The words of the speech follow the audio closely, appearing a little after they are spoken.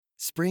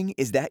Spring,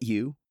 is that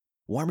you?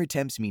 Warmer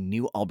temps mean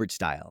new Allbirds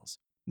styles.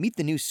 Meet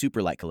the new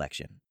Superlight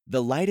collection,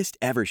 the lightest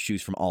ever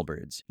shoes from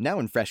Allbirds, now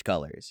in fresh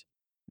colors.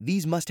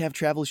 These must-have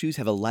travel shoes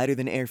have a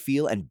lighter-than-air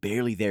feel and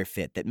barely there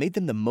fit that made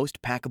them the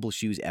most packable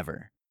shoes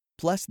ever.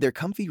 Plus, they're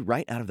comfy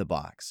right out of the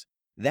box.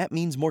 That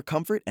means more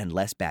comfort and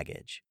less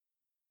baggage.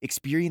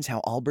 Experience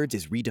how Allbirds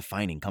is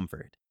redefining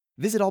comfort.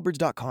 Visit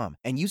allbirds.com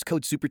and use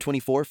code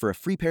SUPER24 for a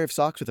free pair of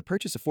socks with a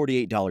purchase of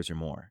 $48 or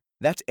more.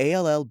 That's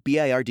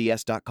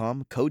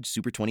ALLBIRDS.com, code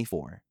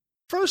SUPER24.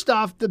 First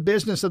off, the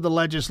business of the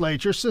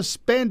legislature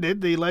suspended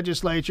the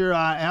legislature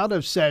out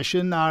of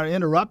session,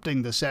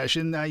 interrupting the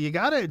session. You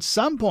got to, at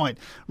some point,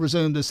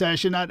 resume the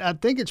session. I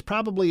think it's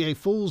probably a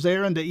fool's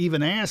errand to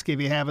even ask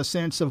if you have a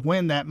sense of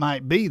when that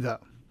might be,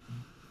 though.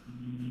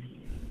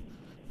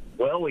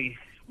 Well, we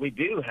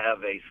do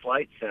have a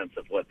slight sense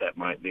of what that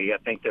might be. I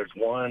think there's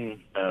one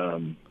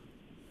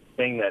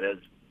thing that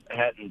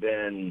hadn't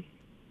been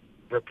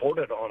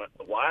reported on it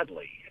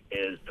widely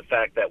is the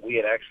fact that we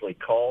had actually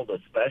called a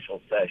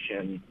special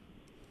session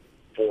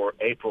for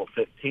April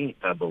 15th,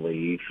 I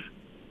believe,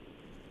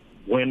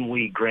 when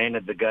we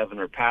granted the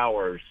governor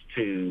powers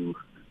to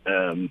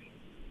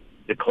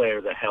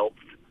declare the health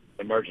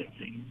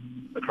emergency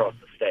across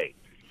the state.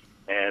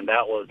 And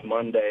that was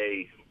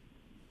Monday,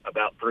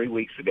 about 3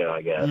 weeks ago,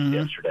 I guess,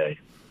 yesterday.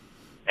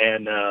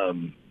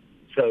 And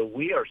so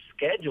we are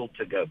scheduled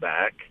to go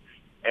back,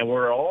 and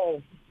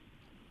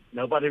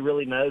nobody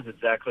really knows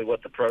exactly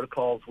what the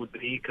protocols would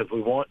be because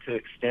we want to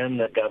extend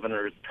the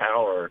governor's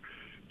power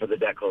for the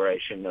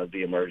declaration of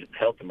the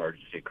health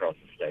emergency across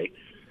the state.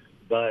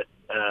 But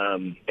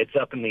it's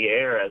up in the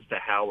air as to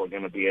how we're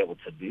going to be able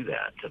to do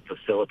that, to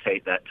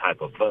facilitate that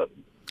type of vote.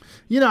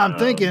 You know, I'm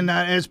thinking,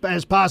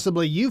 as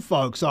possibly you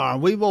folks are,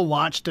 we will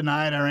watch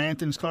tonight. Our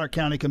Athens Clarke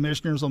County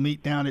Commissioners will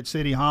meet down at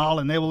City Hall,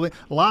 and a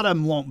lot of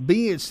them won't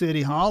be at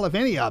City Hall, if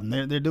any of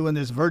them. They're doing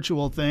this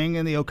virtual thing,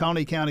 and the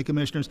Oconee County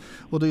Commissioners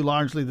will do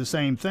largely the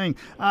same thing.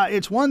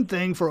 It's one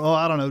thing for,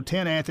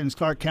 10 Athens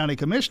Clarke County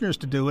Commissioners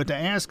to do it. To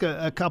ask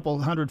a couple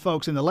hundred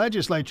folks in the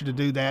legislature to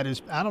do that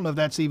is, I don't know if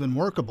that's even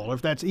workable or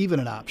if that's even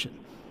an option.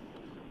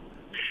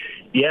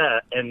 Yeah,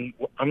 and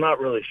I'm not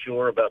really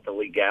sure about the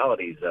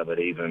legalities of it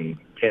even,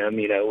 Tim.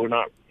 You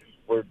know,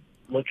 we're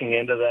looking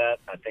into that.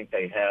 I think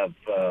they have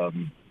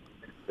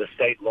the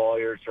state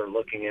lawyers are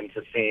looking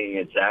into seeing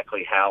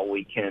exactly how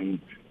we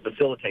can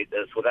facilitate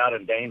this without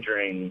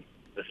endangering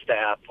the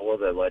staff or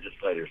the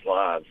legislators'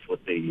 lives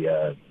with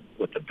the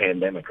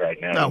pandemic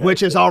right now. Which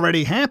has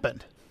already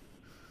happened.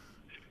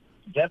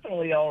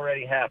 Definitely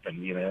already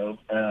happened, you know.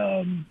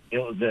 It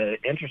was an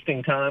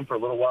interesting time for a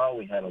little while.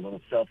 We had a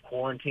little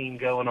self-quarantine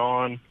going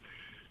on.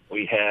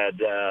 We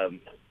had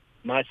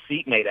my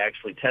seatmate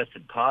actually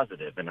tested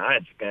positive, and I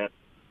had spent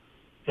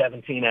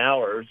 17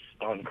 hours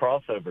on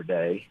crossover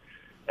day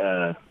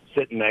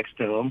sitting next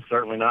to him,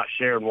 certainly not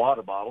sharing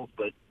water bottles,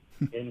 but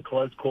in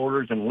close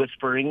quarters and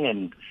whispering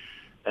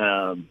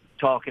and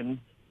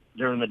talking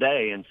during the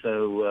day. And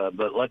so,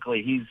 but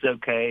luckily he's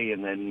okay,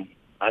 and then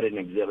I didn't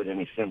exhibit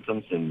any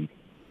symptoms, and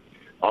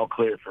all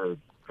clear for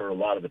a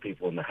lot of the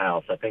people in the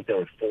House. I think there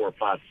were 4 or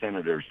 5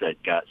 senators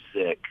that got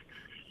sick,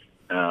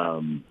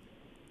 and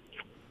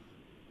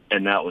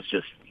that was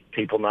just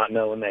people not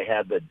knowing they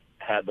had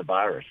the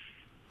virus.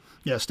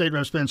 Yeah, State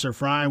Rep Spencer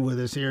Fry with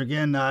us here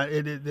again.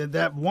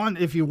 That one,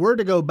 if you were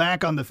to go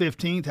back on the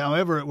 15th,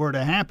 however it were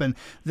to happen,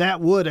 that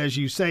would, as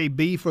you say,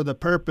 be for the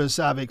purpose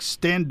of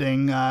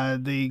extending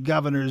the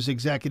governor's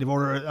executive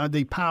order,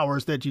 the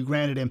powers that you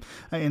granted him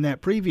in that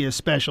previous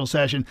special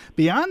session.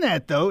 Beyond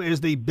that, though,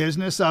 is the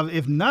business of,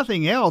 if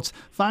nothing else,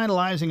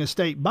 finalizing a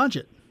state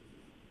budget.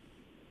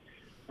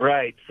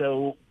 Right.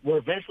 So we're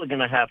eventually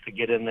going to have to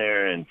get in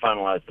there and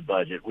finalize the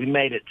budget. We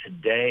made it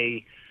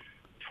today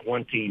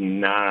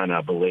 29,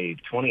 I believe.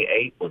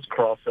 28 was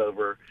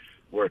crossover.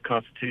 We're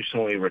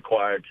constitutionally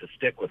required to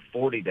stick with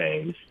 40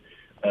 days.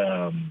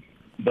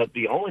 But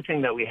the only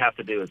thing that we have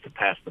to do is to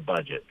pass the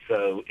budget.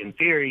 So in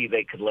theory,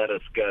 they could let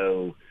us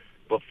go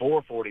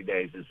before 40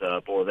 days is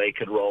up, or they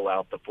could roll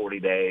out the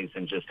 40 days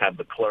and just have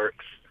the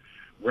clerks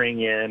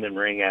ring in and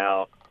ring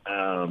out.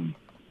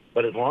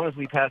 But as long as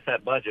we pass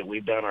that budget,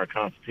 we've done our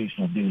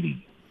constitutional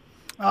duty.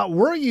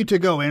 Were you to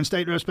go in,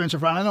 State Rep Spencer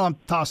Fry, I know I'm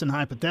tossing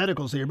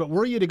hypotheticals here, but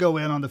were you to go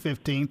in on the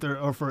 15th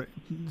or for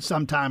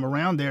some time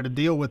around there to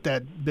deal with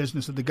that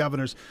business of the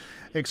governor's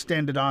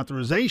extended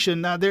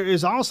authorization, there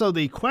is also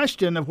the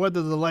question of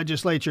whether the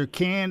legislature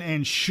can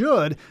and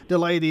should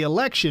delay the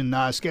election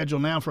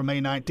scheduled now for May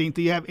 19th.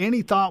 Do you have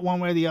any thought one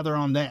way or the other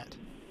on that?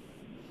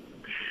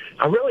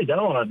 I really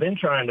don't. I've been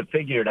trying to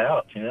figure it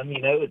out, Tim.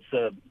 You know,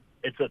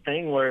 it's a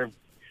thing where,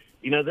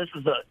 you know, this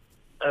is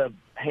a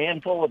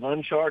handful of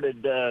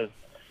uncharted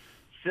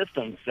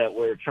systems that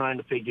we're trying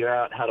to figure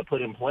out how to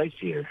put in place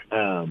here.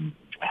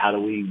 How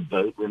do we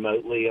vote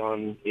remotely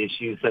on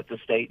issues that the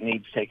state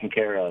needs taken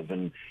care of?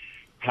 And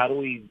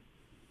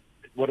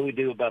what do we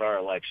do about our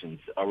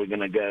elections? Are we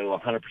going to go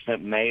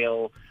 100%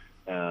 mail?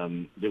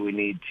 Do we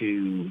need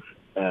to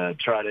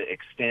try to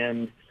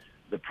extend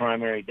the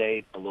primary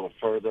date a little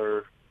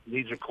further?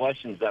 these are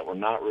questions that we're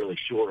not really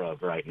sure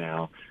of right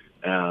now.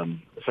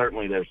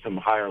 Certainly there's some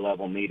higher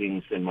level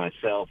meetings than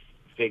myself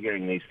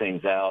figuring these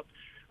things out.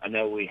 I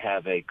know we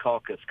have a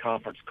caucus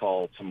conference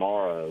call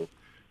tomorrow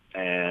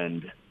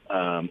and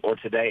or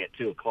today at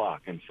 2:00.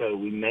 And so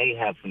we may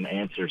have some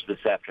answers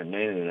this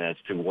afternoon as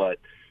to what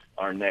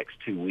our next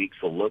 2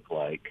 weeks will look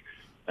like.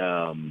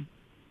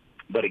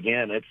 But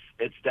again,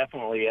 it's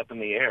definitely up in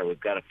the air. We've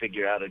got to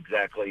figure out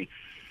exactly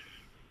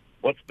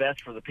what's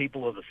best for the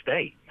people of the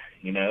state.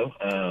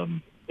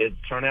 Is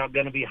turnout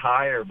going to be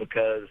higher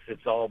because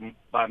it's all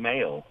by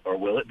mail, or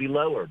will it be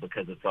lower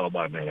because it's all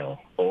by mail?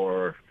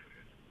 Or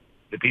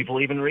do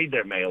people even read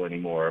their mail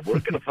anymore? We're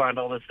going to find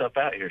all this stuff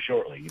out here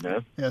shortly,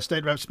 Yeah,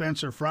 State Rep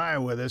Spencer Fryer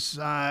with us.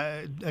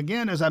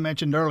 Again, as I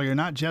mentioned earlier,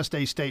 not just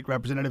a state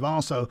representative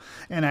also,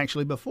 and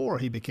actually before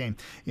he became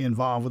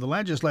involved with the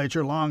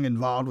legislature, long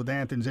involved with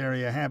Athens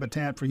Area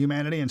Habitat for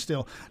Humanity and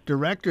still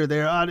director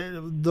there.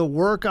 The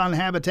work on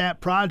habitat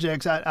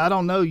projects, I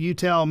don't know, you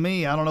tell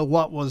me. I don't know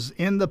what was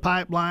in the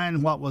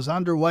pipeline, what was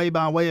underway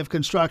by way of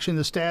construction,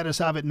 the status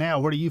of it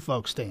now. Where do you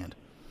folks stand?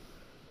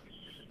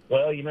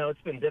 Well,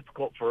 it's been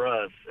difficult for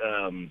us.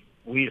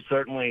 We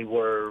certainly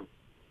were,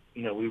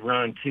 we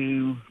run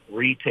 2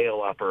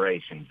 retail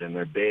operations, and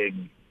they're big.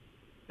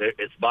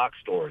 It's box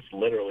stores,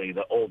 literally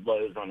the old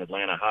Lowe's on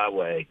Atlanta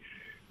Highway,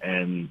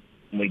 and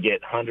we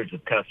get hundreds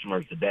of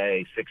customers a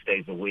day, 6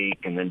 days a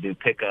week, and then do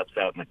pickups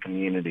out in the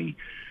community.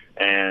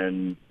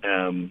 And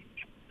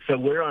so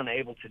we're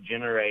unable to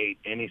generate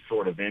any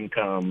sort of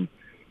income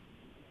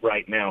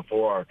right now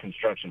for our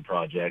construction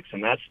projects,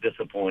 and that's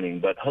disappointing.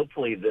 But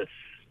hopefully this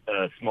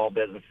Small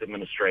Business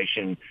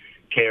Administration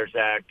CARES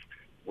Act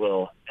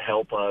will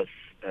help us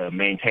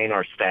maintain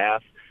our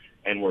staff,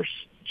 and we're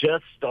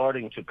just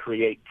starting to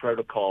create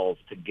protocols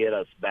to get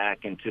us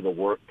back into the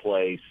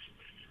workplace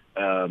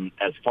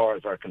as far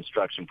as our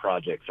construction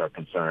projects are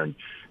concerned.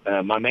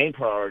 My main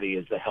priority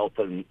is the health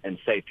and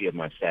safety of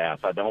my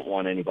staff. I don't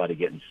want anybody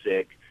getting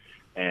sick,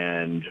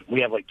 and we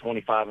have like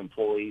 25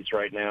 employees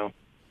right now.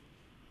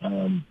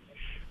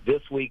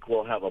 This week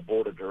we'll have a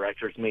board of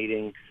directors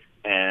meeting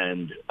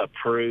and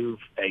approve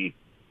a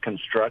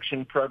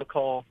construction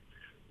protocol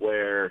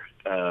where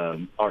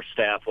our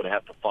staff would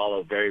have to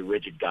follow very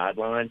rigid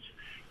guidelines.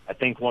 I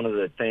think one of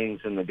the things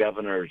in the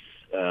governor's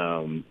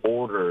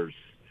orders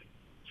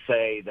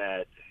say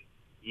that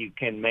you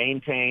can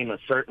maintain a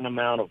certain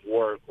amount of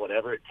work,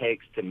 whatever it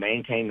takes to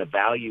maintain the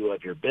value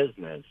of your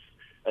business,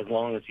 as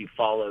long as you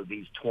follow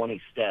these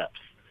 20 steps.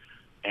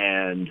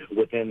 And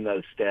within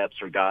those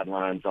steps are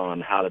guidelines on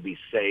how to be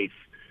safe,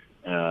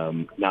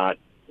 not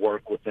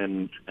work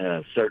within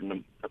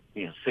certain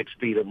 6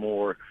 feet or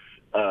more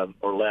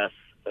or less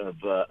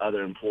of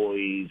other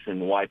employees,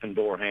 and wiping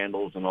door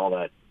handles and all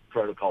that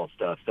protocol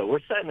stuff. So we're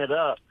setting it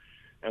up,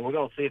 and we're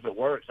going to see if it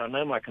works. I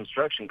know my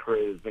construction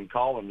crew has been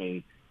calling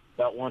me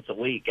about once a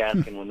week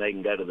asking when they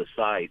can go to the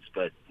sites.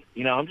 But,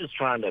 I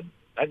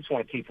just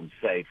want to keep them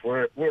safe.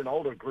 We're an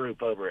older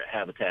group over at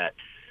Habitat,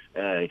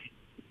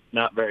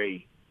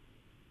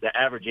 the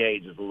average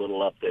age is a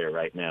little up there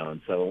right now,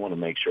 and so I want to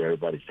make sure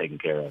everybody's taken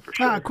care of for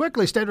sure.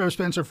 Quickly, State Rep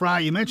Spencer Fryer,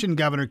 you mentioned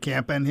Governor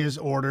Kemp and his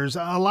orders.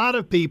 A lot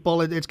of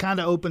people, it's kind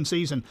of open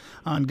season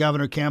on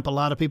Governor Kemp. A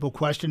lot of people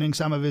questioning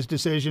some of his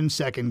decisions,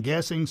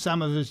 second-guessing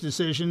some of his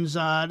decisions.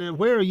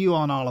 Where are you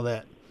on all of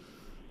that?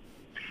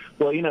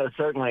 Well,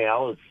 certainly I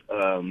was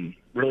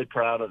really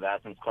proud of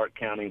Athens Clarke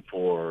County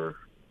for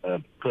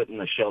putting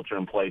the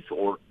shelter-in-place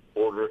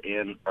order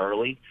in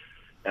early.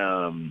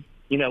 When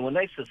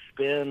they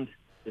suspend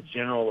the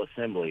General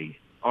Assembly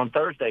on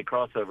Thursday,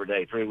 crossover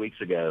day, 3 weeks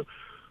ago,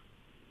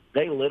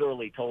 they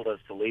literally told us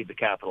to leave the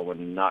Capitol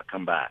and not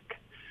come back.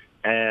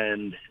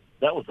 And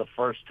that was the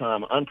first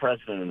time,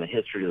 unprecedented in the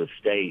history of the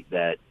state,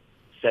 that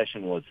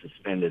session was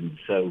suspended.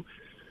 So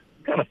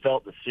we kind of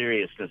felt the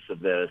seriousness of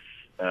this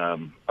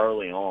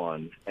early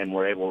on, and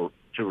were able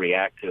to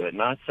react to it.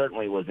 And I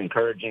certainly was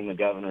encouraging the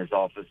governor's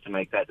office to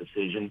make that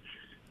decision.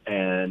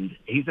 And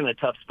he's in a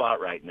tough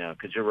spot right now,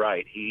 because you're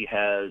right. He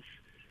has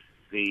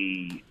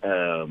the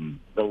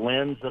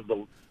lens of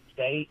the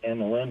state and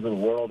the lens of the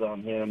world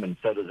on him, and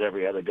so does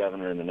every other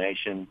governor in the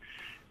nation.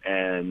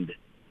 And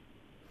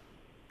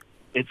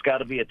it's got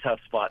to be a tough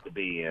spot to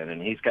be in, and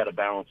he's got to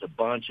balance a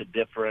bunch of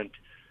different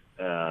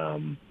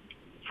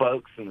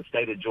folks in the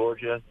state of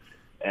Georgia,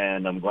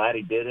 and I'm glad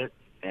he did it.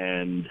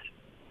 And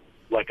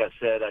like I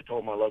said, I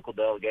told my local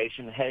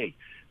delegation, hey,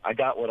 I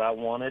got what I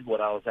wanted,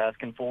 what I was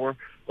asking for.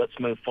 Let's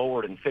move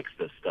forward and fix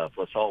this stuff.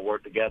 Let's all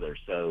work together.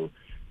 So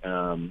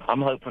I'm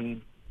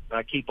hoping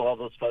I keep all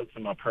those folks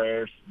in my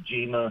prayers,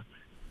 GEMA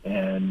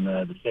and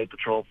the State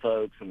Patrol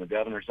folks and the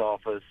governor's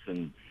office,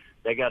 and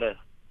they got a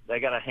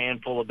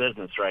handful of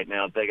business right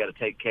now that they got to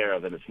take care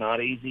of, and it's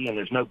not easy, and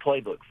there's no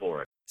playbook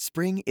for it.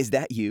 Spring, is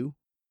that you?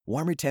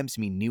 Warmer temps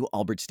mean new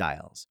Allbirds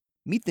styles.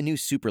 Meet the new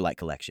Superlight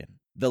collection,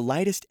 the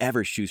lightest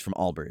ever shoes from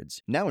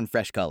Allbirds, now in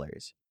fresh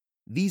colors.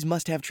 These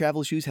must-have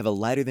travel shoes have a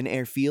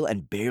lighter-than-air feel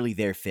and barely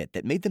there fit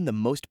that made them the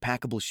most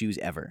packable shoes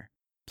ever.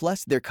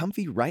 Plus, they're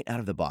comfy right out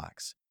of the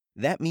box.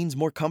 That means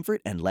more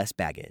comfort and less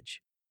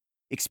baggage.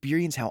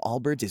 Experience how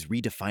Allbirds is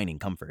redefining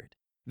comfort.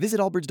 Visit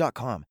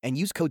allbirds.com and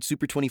use code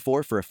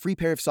SUPER24 for a free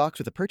pair of socks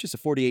with a purchase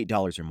of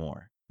 $48 or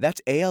more.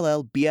 That's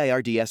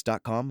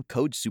ALLBIRDS.com,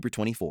 code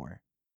SUPER24.